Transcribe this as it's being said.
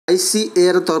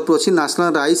ICAR तरफ अच्छी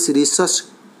national rice research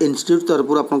institute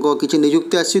तरफ आपको किसी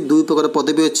नियुक्ति आसी 2 प्रकार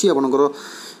पदवी अच्छी आपंकर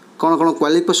कौन कौन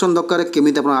क्वालिफिकेशन दरकार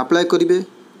केमी आप अप्लाई करेंगे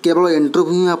केवल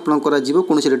इंटरव्यू ही आपन करा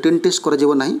कौन रिटन टेस्ट करा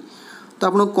तो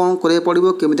आपको कौन करा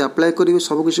पड़ो केमी अप्लाई करेंगे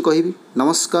सबकिछ कहि।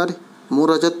 नमस्कार मु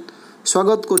रजत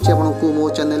स्वागत करुँ मो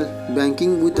चैनल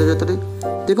बैंकिंग विथ रजत रे।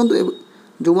 देखो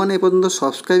जो मैंने एपर्तंत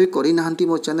सब्सक्राइब करना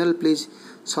मो चैनल प्लीज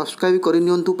सब्सक्राइब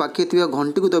करनी पाखे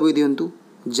घंटी को दबाई दिंतु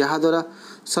जहाँद्वारा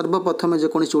सर्वप्रथम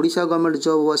जेकोसी ओडिशा गवर्नमेंट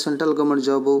जॉब हो सेंट्रल गवर्नमेंट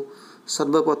जॉब हो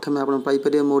सर्वप्रथम आप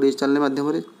पाइपर मोर चैनल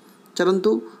मध्यम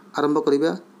चलतु आरंभ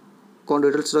करवा कौन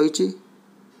डिटेल्स रही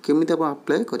केमी आप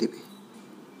अप्लाई करेंगे।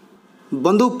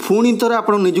 बंधु पुणी थर आप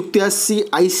नियुक्ति आसी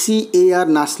ICAR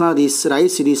national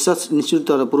rice research institute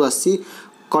तरफ आसी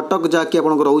कटक जहाँकि आप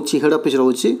रोचे हेड ऑफिस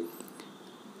रोचे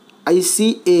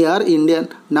ICAR Indian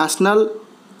national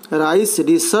rice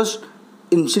research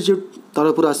institute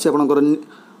तरफ आसी आप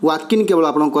वाकिन केवल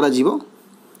आपड़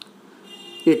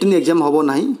रिटन एग्जाम हम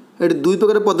ना ये 2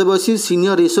 प्रकार पदवी अच्छी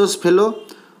सीनियर रिसर्च फेलो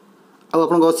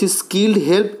आप अच्छी skilled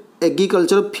help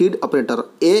agriculture feed operator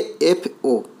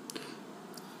AFO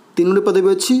 3 पदवी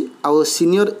अच्छी आउ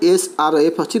सीनियर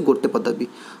SRF अच्छी गोटे पदवी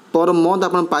पर मंथ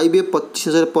आप पाइबे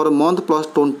 25,000 पर मंथ प्लस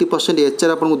 20% HR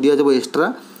आपको दि जाए एक्सट्रा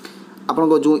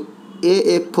आपको जो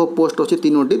AFO पोस्ट अच्छे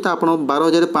 3टी तो आप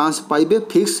 12,500 पाइबे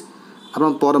फिक्स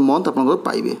आप पर मंथ आप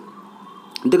पाइबे।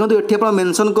 देखो ये आप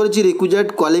मेंशन कर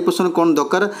रिक्विजिट क्वालिफिकेशन कौन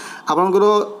दरकार आपंकर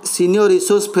सीनियर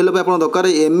रिसोर्स फेलो आप दरकार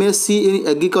MSc in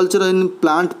agriculture in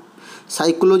plant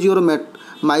psychology और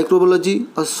माइक्रोबायोलॉजी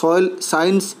और soil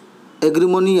science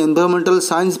एग्रीमोनी environmental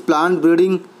science plant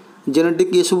breeding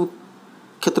genetic ये सब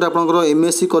क्षेत्र आपंकर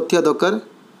MSc कर दरकार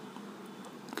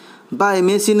बा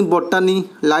MSc in botany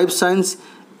life science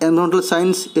environmental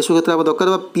science ये सब क्षेत्र दरकार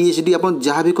PhD आप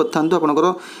जहाँ भी करता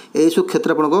आपंकर ये सब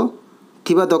क्षेत्र आपको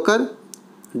थिबा दरकार।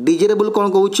 डिजेरेबल कौन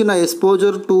कहूँ ना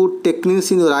exposure to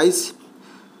techniques in rice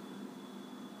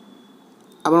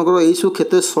आपंकर यही सब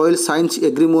क्षेत्र soil science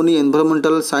एग्रीमोनी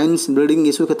environmental science breeding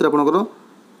ये सब क्षेत्र आपंकर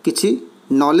किसी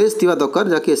नॉलेज थिबा दरकार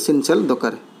जहाँकि एसेंशियल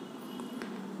दरकार।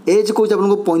 एज कौच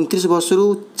आपको 35 वर्ष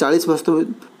रु 40 वर्ष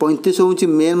 35 हूँ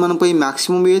मेन मान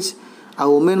मैक्सिमम एज आ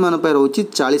वोमेन मान रोचे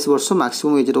 40 वर्ष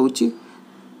मैक्सिमम एज रोचे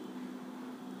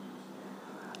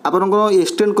आपको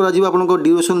एक्सटेंड कर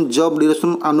duration job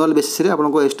duration annual basis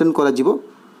आपको एक्सटेंड कर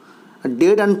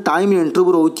डेट एंड टाइम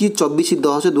इंटरव्यू रोचे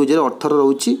 24/10/2018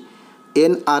 रोचे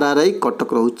NRRI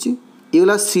कटक रोचे ये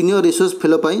वाला सीनियर रिसोर्स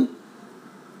फेलो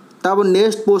तब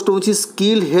नेक्स्ट पोस्ट हूँ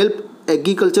skill help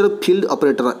agriculture field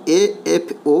operator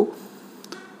AFO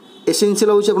essential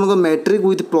हूँ matric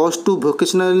with +2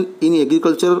 vocational in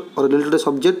agriculture और related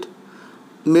subject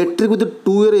matric with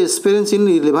 2 year experience in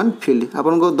relevant field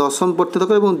आपको 10वीं पढ़ते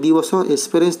दरकार 2 वर्ष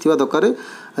एक्सपीरियंस थी दरकार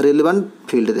रिलेवेंट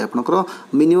फील्ड रे आपंकर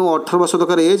मिनिमम 18 वर्ष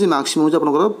दरकार एज मैक्सिमम हूँ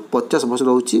आपंकर 50 वर्ष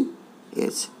रोचे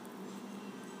एज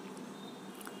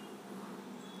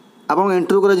आप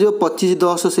इंटरव्यू कर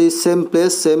 25/10 से सेम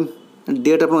प्लेस सेम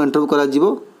डेट आप इंटरव्यू कर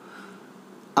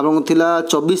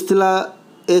 24 थिला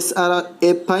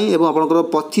SRF एवं आपंकर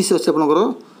 25 अच्छे आपंकर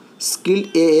स्किल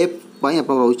AF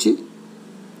आप रोचे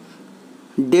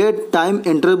डेट टाइम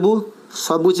इंटरव्यू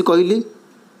सबकुछ कहली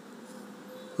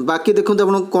बाकी देखो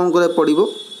आप कौन करा पड़ो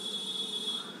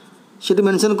से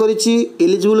मेंशन कर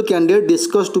eligible candidate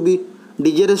discuss to be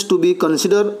desires to be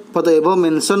consider for the above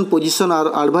mention position are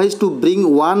advise to bring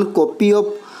 1 copy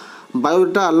of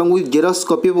biodata along with xerox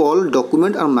copy of all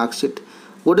document और मार्कशीट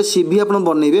गोटे CV आप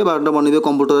बनइबे biodata बनइबे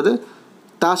computer रे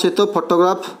ता सहित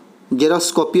photograph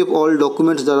xerox copy of all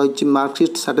documents जहाँ रही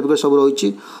marksheet certificate सब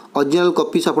रही ओरिजिनल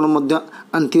कॉपीज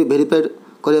आपे वेरीफाइड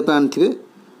करने आनी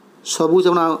सबूज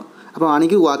आप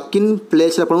आणिक वाकिन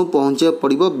प्लेस आपको पहुँचा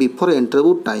पड़ो बिफोर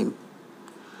इंटरव्यू टाइम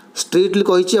स्ट्रिक्टली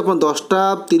कही आप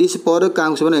 10:30 पर क्या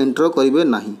इंटरव्यू करेंगे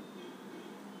ना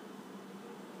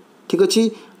ठीक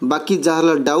अच्छे बाकी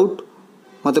जहाँ डाउट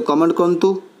मत कमेंट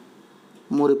करूँ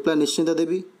मो रिप्लाई निश्चिंत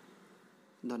देवी।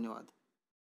 धन्यवाद।